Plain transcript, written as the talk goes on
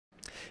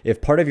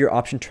if part of your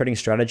option trading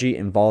strategy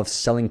involves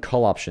selling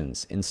call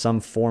options in some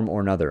form or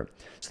another.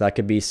 So that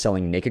could be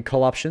selling naked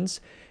call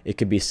options, it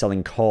could be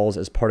selling calls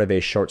as part of a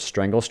short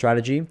strangle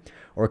strategy,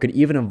 or it could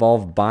even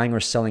involve buying or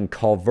selling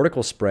call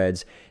vertical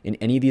spreads. In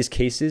any of these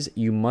cases,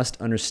 you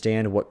must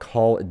understand what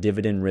call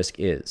dividend risk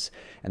is.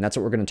 And that's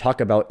what we're going to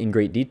talk about in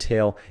great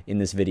detail in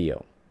this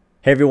video.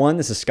 Hey everyone,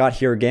 this is Scott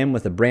here again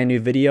with a brand new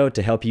video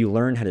to help you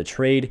learn how to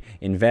trade,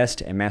 invest,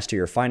 and master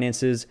your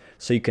finances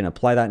so you can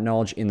apply that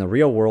knowledge in the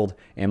real world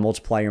and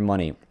multiply your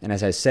money. And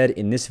as I said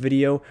in this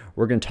video,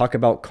 we're going to talk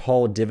about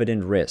call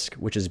dividend risk,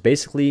 which is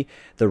basically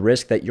the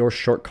risk that your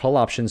short call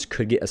options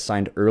could get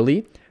assigned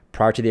early,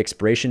 prior to the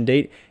expiration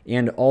date,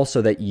 and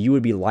also that you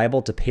would be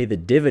liable to pay the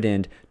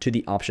dividend to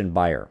the option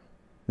buyer.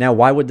 Now,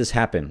 why would this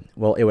happen?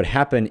 Well, it would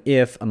happen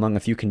if, among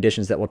a few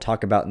conditions that we'll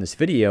talk about in this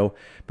video,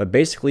 but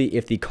basically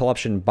if the call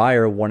option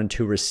buyer wanted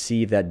to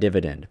receive that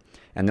dividend.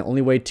 And the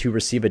only way to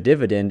receive a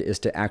dividend is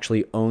to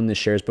actually own the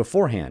shares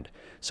beforehand.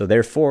 So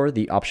therefore,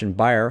 the option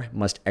buyer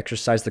must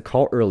exercise the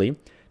call early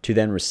to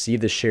then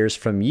receive the shares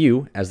from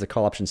you as the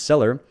call option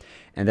seller.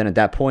 And then at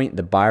that point,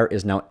 the buyer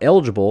is now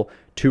eligible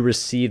to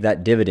receive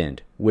that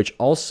dividend, which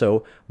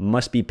also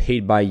must be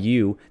paid by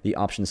you, the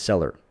option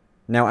seller.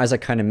 Now, as I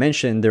kind of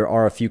mentioned, there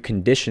are a few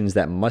conditions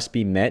that must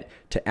be met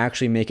to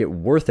actually make it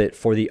worth it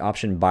for the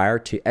option buyer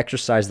to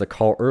exercise the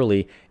call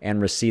early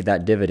and receive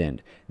that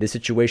dividend. This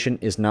situation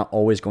is not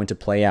always going to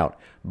play out,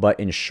 but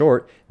in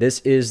short, this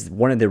is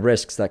one of the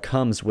risks that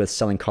comes with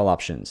selling call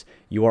options.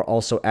 You are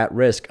also at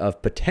risk of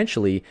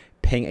potentially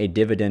paying a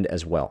dividend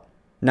as well.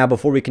 Now,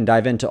 before we can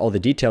dive into all the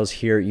details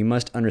here, you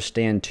must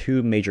understand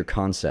two major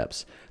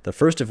concepts. The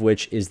first of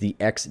which is the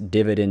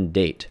ex-dividend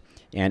date.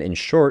 And in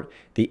short,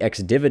 the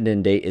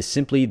ex-dividend date is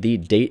simply the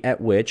date at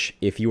which,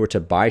 if you were to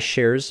buy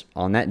shares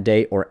on that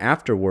day or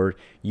afterward,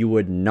 you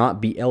would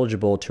not be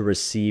eligible to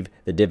receive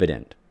the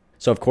dividend.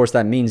 So of course,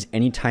 that means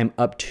anytime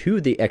up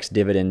to the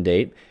ex-dividend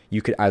date,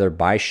 you could either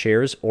buy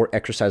shares or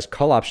exercise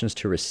call options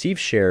to receive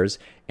shares,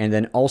 and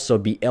then also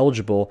be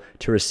eligible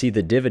to receive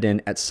the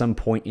dividend at some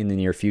point in the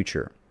near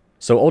future.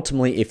 So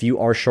ultimately, if you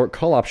are short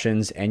call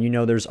options and you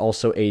know there's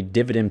also a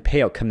dividend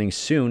payout coming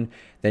soon,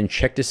 then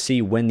check to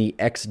see when the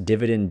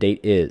ex-dividend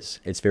date is.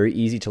 It's very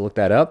easy to look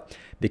that up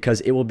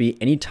because it will be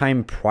any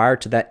time prior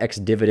to that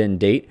ex-dividend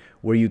date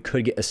where you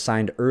could get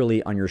assigned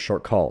early on your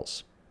short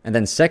calls. And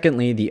then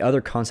secondly, the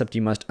other concept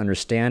you must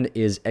understand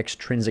is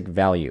extrinsic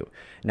value.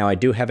 Now, I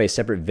do have a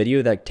separate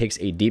video that takes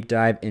a deep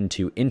dive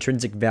into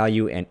intrinsic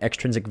value and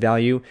extrinsic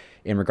value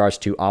in regards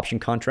to option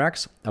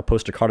contracts. I'll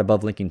post a card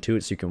above linking to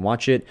it so you can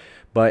watch it.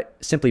 But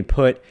simply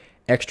put,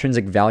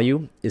 extrinsic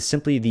value is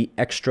simply the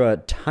extra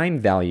time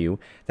value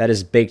that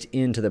is baked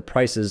into the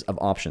prices of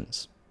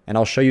options. And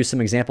I'll show you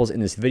some examples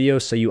in this video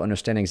so you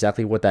understand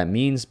exactly what that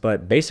means.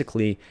 But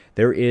basically,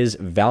 there is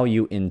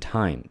value in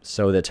time.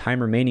 So the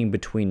time remaining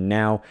between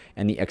now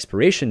and the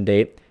expiration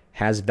date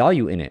has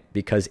value in it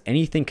because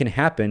anything can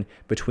happen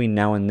between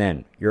now and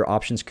then. Your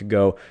options could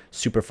go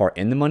super far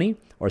in the money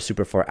or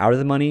super far out of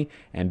the money.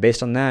 And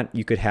based on that,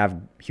 you could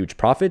have huge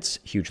profits,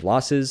 huge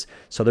losses.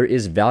 So there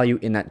is value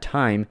in that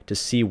time to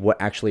see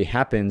what actually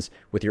happens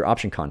with your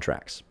option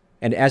contracts.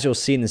 And as you'll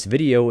see in this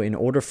video, in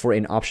order for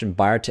an option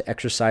buyer to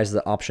exercise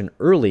the option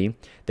early,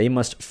 they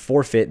must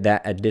forfeit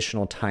that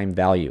additional time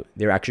value.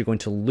 They're actually going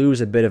to lose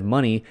a bit of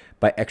money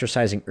by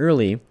exercising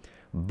early,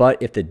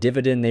 but if the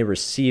dividend they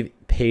receive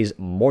pays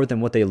more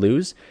than what they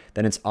lose,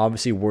 then it's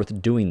obviously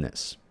worth doing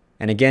this.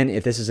 And again,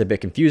 if this is a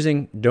bit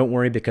confusing, don't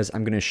worry because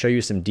I'm going to show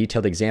you some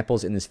detailed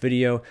examples in this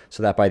video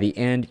so that by the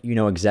end, you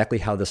know exactly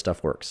how this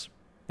stuff works.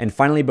 And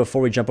finally,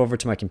 before we jump over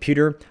to my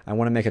computer, I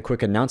want to make a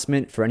quick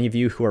announcement for any of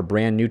you who are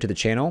brand new to the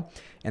channel.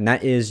 And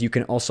that is you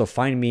can also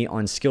find me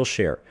on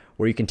SKILLSHARE,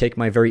 where you can take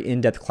my very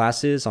in-depth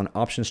classes on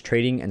options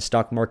trading and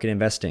stock market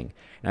investing.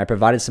 And I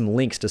provided some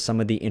links to some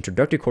of the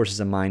introductory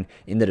courses of mine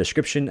in the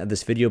description of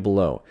this video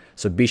below.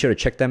 So be sure to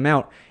check them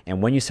out.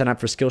 And when you sign up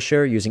for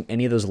SKILLSHARE using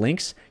any of those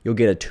links, you'll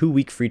get a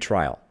 2-week free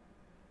trial.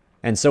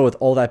 And so with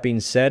all that being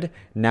said,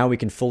 now we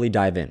can fully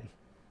dive in.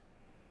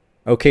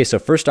 Okay, so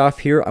first off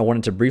here, I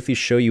wanted to briefly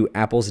show you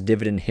Apple's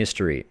dividend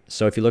history.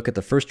 So if you look at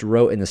the first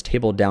row in this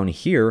table down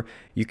here,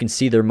 you can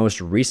see their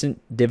most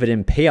recent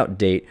dividend payout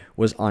date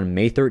was on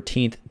May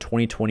 13th,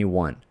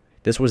 2021.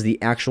 This was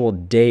the actual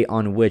day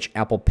on which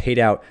Apple paid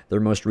out their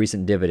most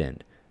recent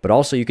dividend. But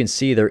also you can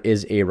see there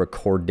is a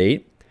record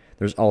date,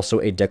 there's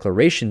also a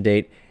declaration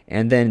date,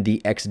 and then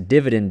the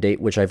ex-dividend date,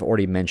 which I've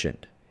already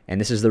mentioned.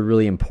 And this is the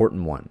really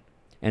important one.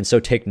 And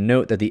so take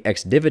note that the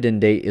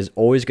ex-dividend date is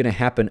always going to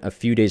happen a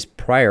few days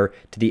prior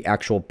to the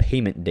actual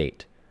payment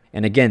date.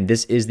 And again,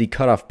 this is the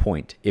cutoff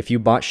point. If you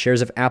bought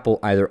shares of Apple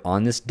either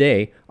on this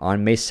day,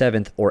 on May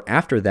 7th, or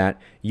after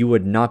that, you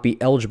would not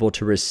be eligible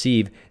to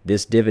receive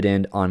this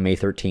dividend on May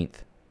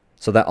 13th.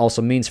 So that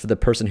also means for the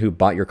person who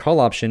bought your call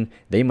option,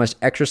 they must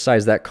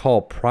exercise that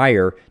call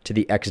prior to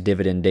the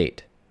ex-dividend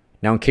date.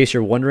 Now, in case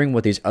you're wondering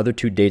what these other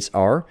two dates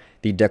are,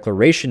 the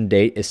declaration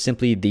date is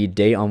simply the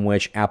day on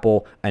which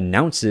Apple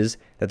announces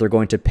that they're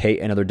going to pay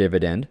another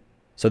dividend.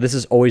 So this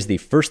is always the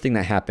first thing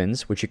that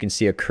happens, which you can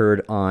see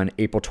occurred on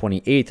April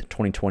 28th,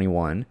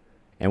 2021.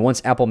 And once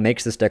Apple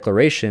makes this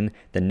declaration,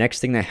 the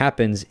next thing that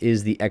happens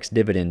is the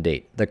ex-dividend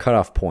date, the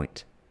cutoff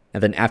point.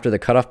 And then after the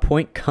cutoff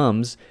point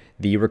comes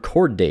the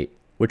record date,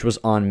 which was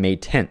on May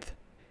 10th.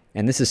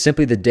 And this is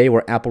simply the day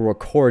where Apple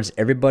records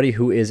everybody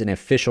who is an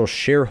official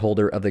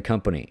shareholder of the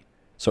company.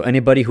 So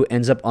anybody who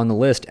ends up on the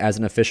list as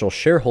an official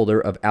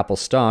shareholder of Apple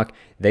stock,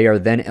 they are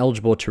then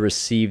eligible to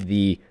receive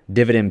the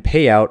dividend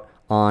payout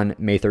on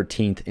May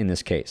 13th in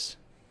this case.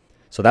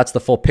 So that's the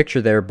full picture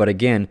there, but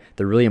again,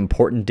 the really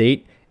important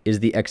date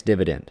is the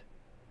ex-dividend.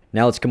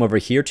 Now let's come over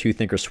here to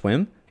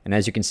thinkorswim, and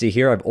as you can see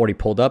here, I've already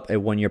pulled up a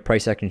 1-year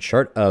price action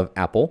chart of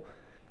Apple.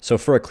 So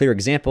for a clear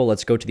example,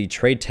 let's go to the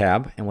trade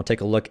tab and we'll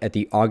take a look at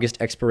the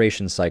August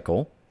expiration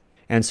cycle.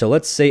 And so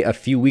let's say a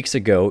few weeks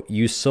ago,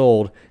 you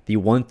sold the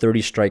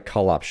 130 strike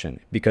call option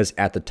because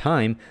at the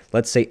time,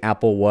 let's say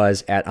Apple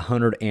was at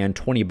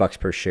 120 bucks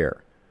per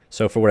share.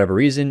 So for whatever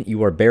reason,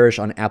 you are bearish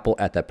on Apple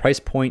at that price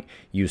point,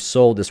 you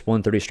sold this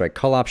 130 strike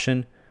call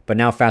option, but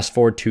now fast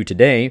forward to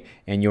today,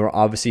 and you're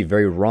obviously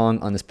very wrong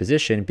on this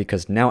position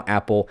because now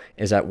Apple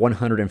is at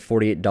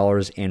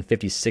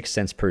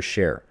 $148.56 per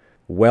share,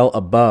 well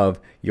above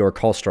your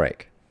call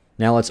strike.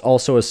 Now let's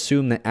also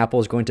assume that Apple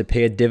is going to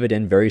pay a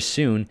dividend very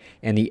soon,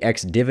 and the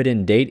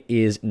ex-dividend date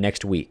is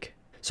next week.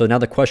 So now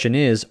the question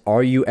is,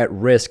 are you at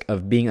risk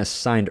of being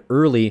assigned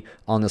early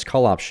on this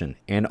call option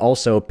and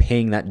also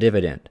paying that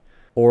dividend?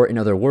 Or in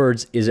other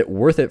words, is it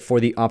worth it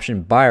for the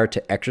option buyer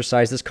to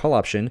exercise this call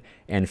option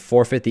and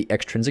forfeit the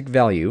extrinsic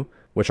value,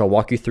 which I'll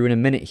walk you through in a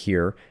minute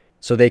here,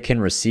 so they can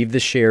receive the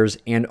shares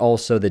and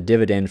also the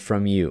dividend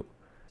from you?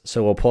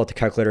 So we'll pull out the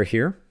calculator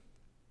here.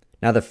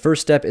 Now the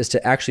first step is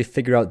to actually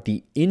figure out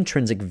the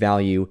intrinsic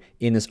value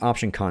in this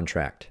option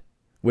contract,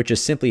 which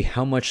is simply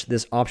how much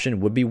this option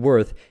would be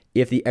worth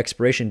if the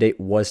expiration date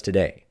was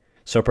today.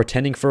 So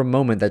pretending for a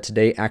moment that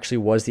today actually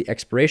was the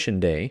expiration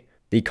day,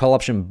 the call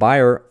option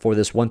buyer for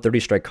this 130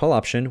 strike call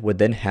option would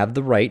then have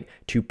the right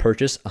to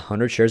purchase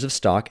 100 shares of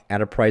stock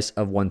at a price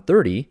of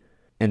 130,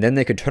 and then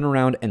they could turn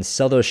around and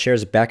sell those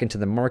shares back into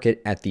the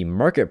market at the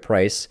market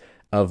price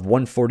of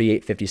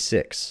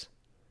 148.56.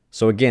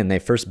 So again, they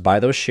first buy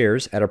those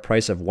shares at a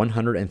price of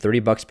 130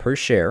 bucks per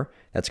share.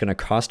 That's going to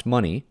cost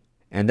money.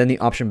 And then the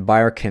option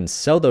buyer can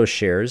sell those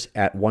shares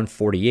at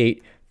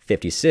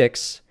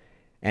 148.56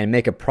 and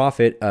make a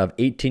profit of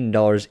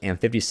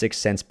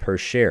 $18.56 per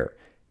share,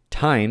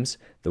 times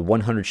the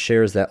 100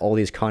 shares that all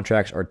these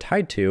contracts are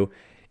tied to,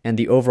 and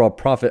the overall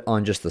profit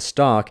on just the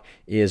stock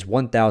is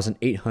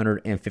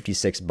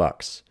 1,856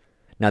 bucks.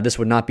 Now this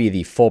would not be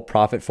the full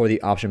profit for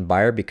the option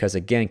buyer because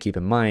again, keep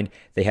in mind,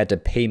 they had to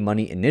pay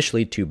money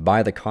initially to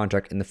buy the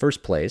contract in the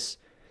first place.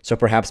 So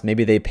perhaps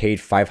maybe they paid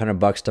 500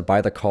 bucks to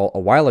buy the call a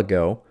while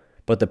ago,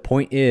 but the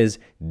point is,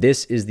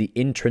 this is the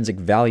intrinsic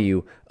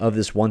value of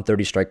this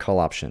 130 strike call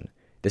option.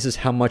 This is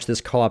how much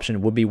this call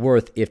option would be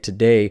worth if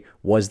today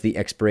was the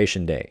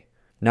expiration day.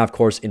 Now, of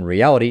course, in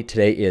reality,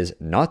 today is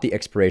not the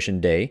expiration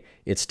day.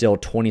 It's still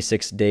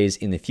 26 days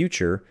in the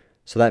future.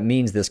 So that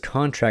means this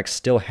contract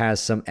still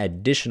has some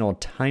additional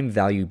time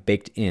value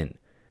baked in.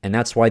 And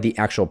that's why the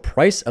actual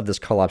price of this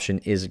call option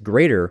is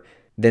greater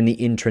than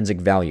the intrinsic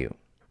value.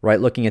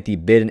 Right, looking at the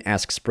bid and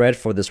ask spread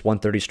for this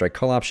 130 strike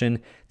call option,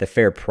 the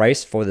fair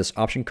price for this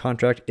option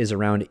contract is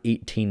around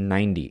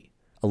 $18.90.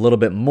 A little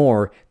bit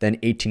more than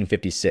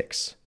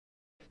 $18.56.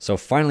 So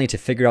finally, to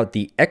figure out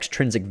the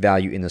extrinsic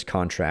value in this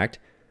contract,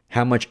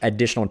 how much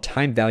additional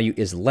time value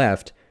is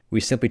left, we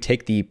simply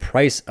take the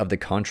price of the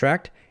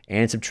contract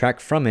and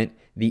subtract from it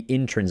the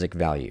intrinsic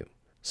value.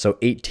 So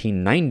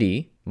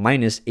 $18.90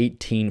 minus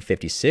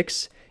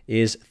 $18.56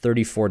 is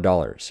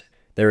 $34.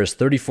 There is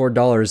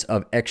 $34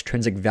 of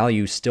extrinsic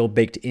value still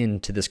baked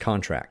into this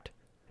contract.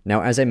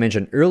 Now, as I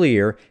mentioned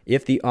earlier,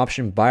 if the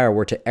option buyer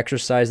were to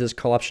exercise this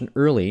call option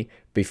early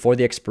before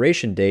the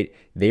expiration date,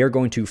 they are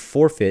going to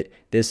forfeit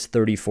this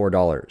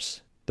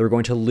 $34. They're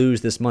going to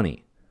lose this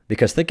money.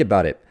 Because think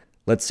about it.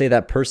 Let's say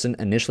that person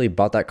initially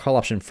bought that call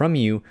option from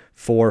you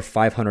for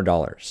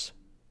 $500.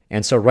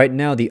 And so right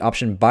now, the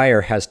option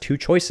buyer has two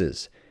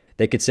choices.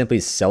 They could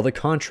simply sell the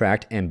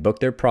contract and book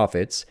their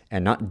profits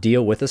and not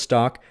deal with the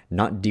stock,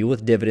 not deal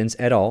with dividends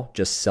at all,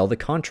 just sell the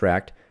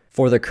contract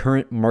for the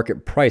current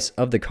market price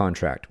of the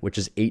contract, which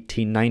is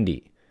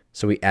 $18.90.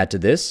 So we add to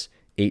this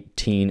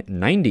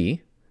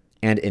 $18.90,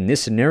 and in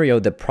this scenario,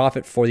 the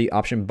profit for the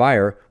option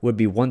buyer would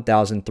be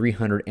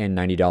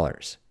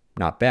 $1,390.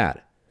 Not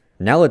bad.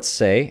 Now let's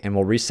say, and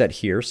we'll reset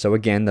here. So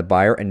again, the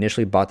buyer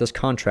initially bought this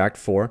contract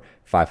for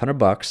 500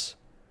 bucks.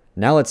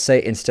 Now let's say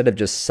instead of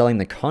just selling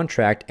the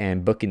contract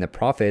and booking the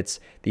profits,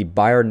 the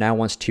buyer now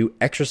wants to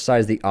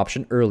exercise the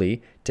option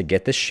early to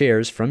get the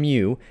shares from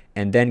you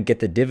and then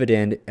get the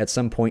dividend at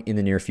some point in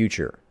the near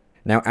future.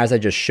 Now, as I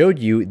just showed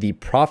you, the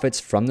profits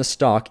from the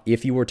stock,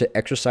 if you were to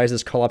exercise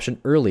this call option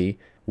early,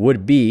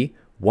 would be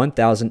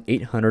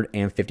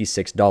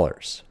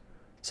 $1,856.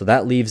 So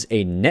that leaves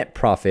a net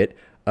profit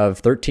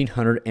of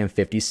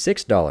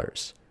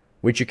 $1,356,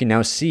 which you can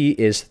now see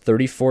is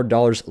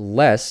 $34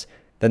 less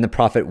than the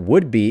profit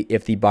would be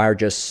if the buyer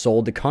just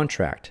sold the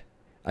contract.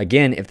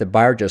 Again, if the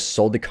buyer just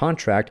sold the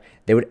contract,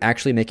 they would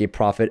actually make a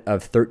profit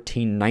of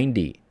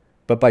 $13.90.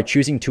 But by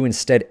choosing to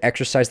instead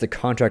exercise the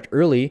contract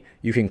early,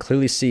 you can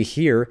clearly see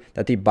here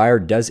that the buyer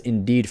does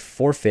indeed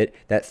forfeit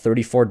that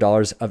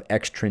 $34 of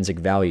extrinsic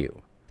value.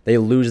 They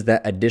lose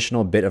that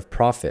additional bit of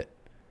profit.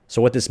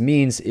 So what this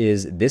means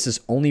is this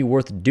is only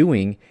worth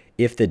doing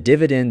if the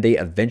dividend they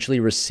eventually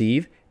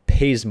receive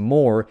pays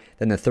more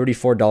than the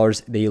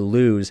 $34 they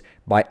lose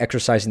by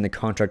exercising the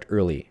contract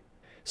early.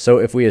 So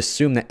if we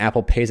assume that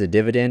Apple pays a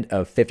dividend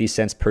of 50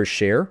 cents per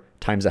share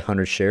times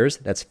 100 shares,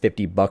 that's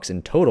 $50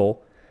 in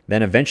total,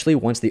 then eventually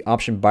once the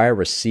option buyer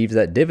receives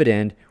that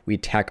dividend, we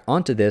tack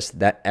onto this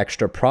that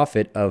extra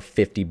profit of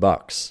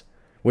 $50,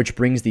 which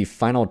brings the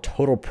final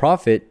total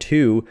profit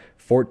to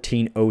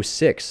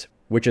 $14.06,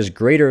 which is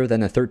greater than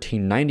the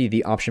 $13.90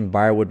 the option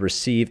buyer would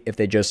receive if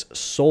they just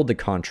sold the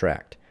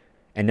contract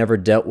and never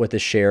dealt with the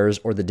shares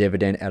or the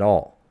dividend at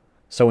all.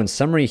 So in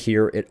summary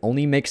here, it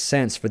only makes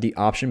sense for the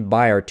option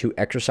buyer to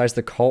exercise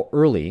the call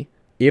early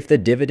if the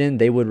dividend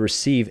they would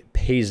receive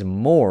pays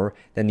more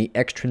than the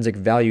extrinsic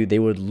value they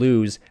would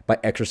lose by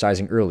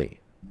exercising early.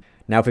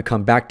 Now, if we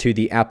come back to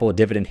the Apple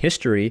dividend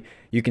history,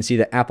 you can see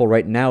that Apple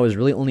right now is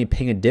really only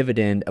paying a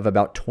dividend of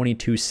about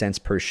 22 cents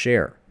per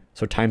share.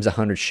 So times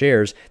 100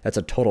 shares, that's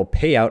a total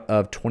payout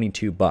of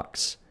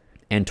 $22.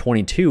 And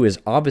 22 is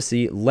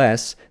obviously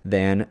less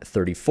than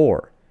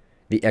 34,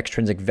 the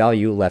extrinsic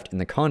value left in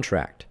the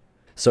contract.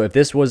 So if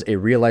this was a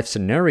real life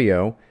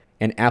scenario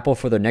and Apple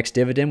for their next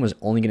dividend was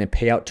only going to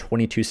pay out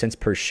 22 cents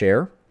per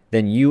share,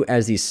 then you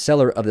as the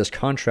seller of this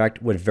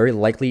contract would very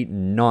likely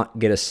not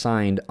get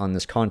assigned on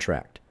this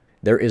contract.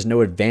 There is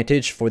no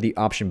advantage for the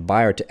option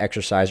buyer to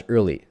exercise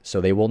early, so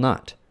they will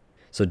not.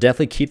 So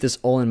definitely keep this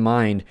all in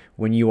mind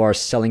when you are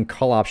selling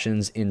call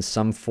options in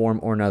some form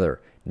or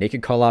another.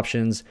 Naked call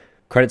options,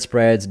 credit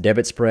spreads,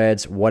 debit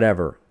spreads,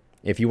 whatever.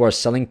 If you are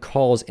selling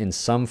calls in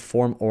some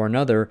form or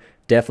another,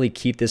 definitely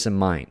keep this in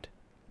mind.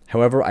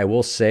 However, I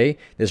will say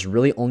this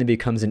really only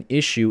becomes an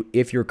issue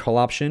if your call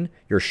option,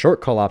 your short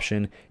call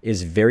option,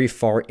 is very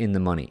far in the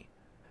money.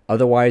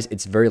 Otherwise,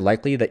 it's very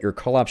likely that your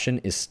call option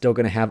is still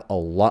going to have a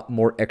lot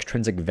more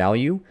extrinsic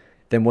value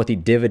than what the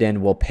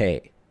dividend will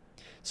pay.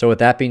 So with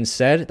that being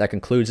said, that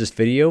concludes this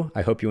video.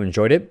 I hope you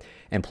enjoyed it.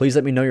 And please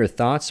let me know your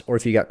thoughts or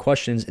if you got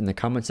questions in the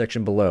comment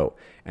section below.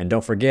 And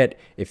don't forget,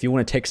 if you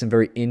want to take some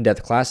very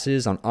in-depth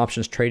classes on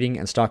options trading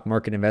and stock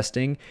market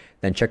investing,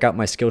 then check out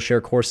my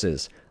SKILLSHARE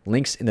courses.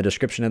 Links in the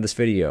description of this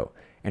video.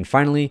 And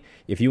finally,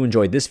 if you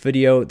enjoyed this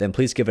video, then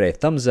please give it a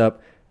thumbs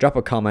up, drop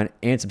a comment,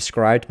 and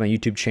subscribe to my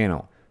YouTube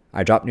channel.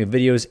 I drop new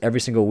videos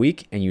every single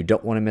week and you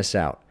don't want to miss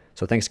out.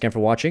 So thanks again for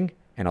watching,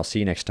 and I'll see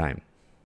you next time.